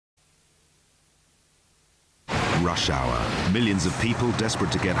rush hour. Millions of people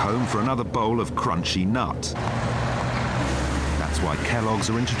desperate to get home for another bowl of crunchy nut. That's why Kellogg's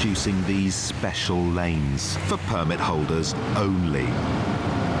are introducing these special lanes for permit holders only.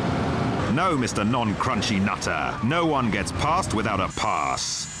 No, Mr. Non-Crunchy Nutter. No one gets past without a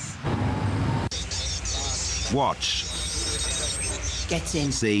pass. Watch. Get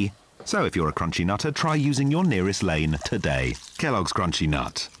in. See? So if you're a Crunchy Nutter, try using your nearest lane today. Kellogg's Crunchy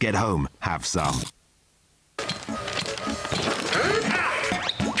Nut. Get home, have some.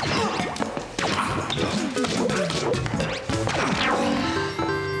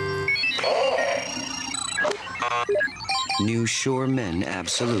 New Sure Men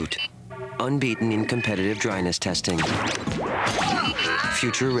Absolute. Unbeaten in competitive dryness testing.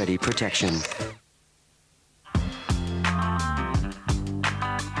 Future-ready protection.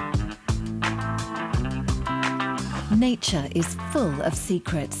 Nature is full of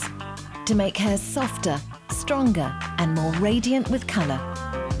secrets to make hair softer, stronger and more radiant with colour.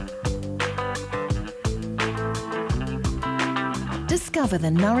 Discover the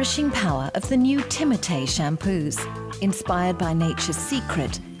nourishing power of the new Timotei shampoos, inspired by nature's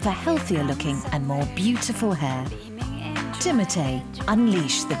secret for healthier looking and more beautiful hair. Timotei,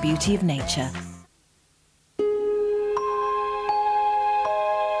 unleash the beauty of nature.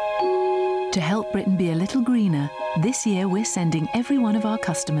 To help Britain be a little greener, this year we're sending every one of our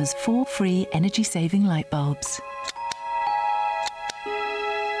customers 4 free energy-saving light bulbs.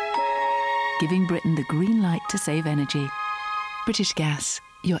 Giving Britain the green light to save energy. British Gas,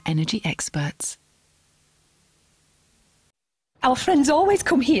 your energy experts. Our friends always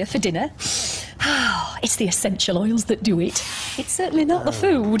come here for dinner. It's the essential oils that do it. It's certainly not the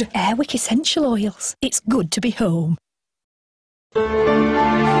food. Airwick Essential Oils. It's good to be home.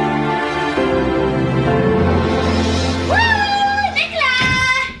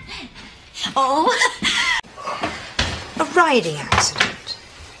 Oh, a riding accident.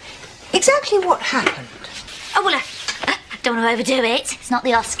 Exactly what happened? Oh, well, I don't want to overdo it. It's not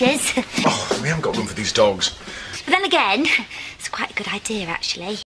the Oscars. Oh, we haven't got room for these dogs. But then again, it's quite a good idea, actually.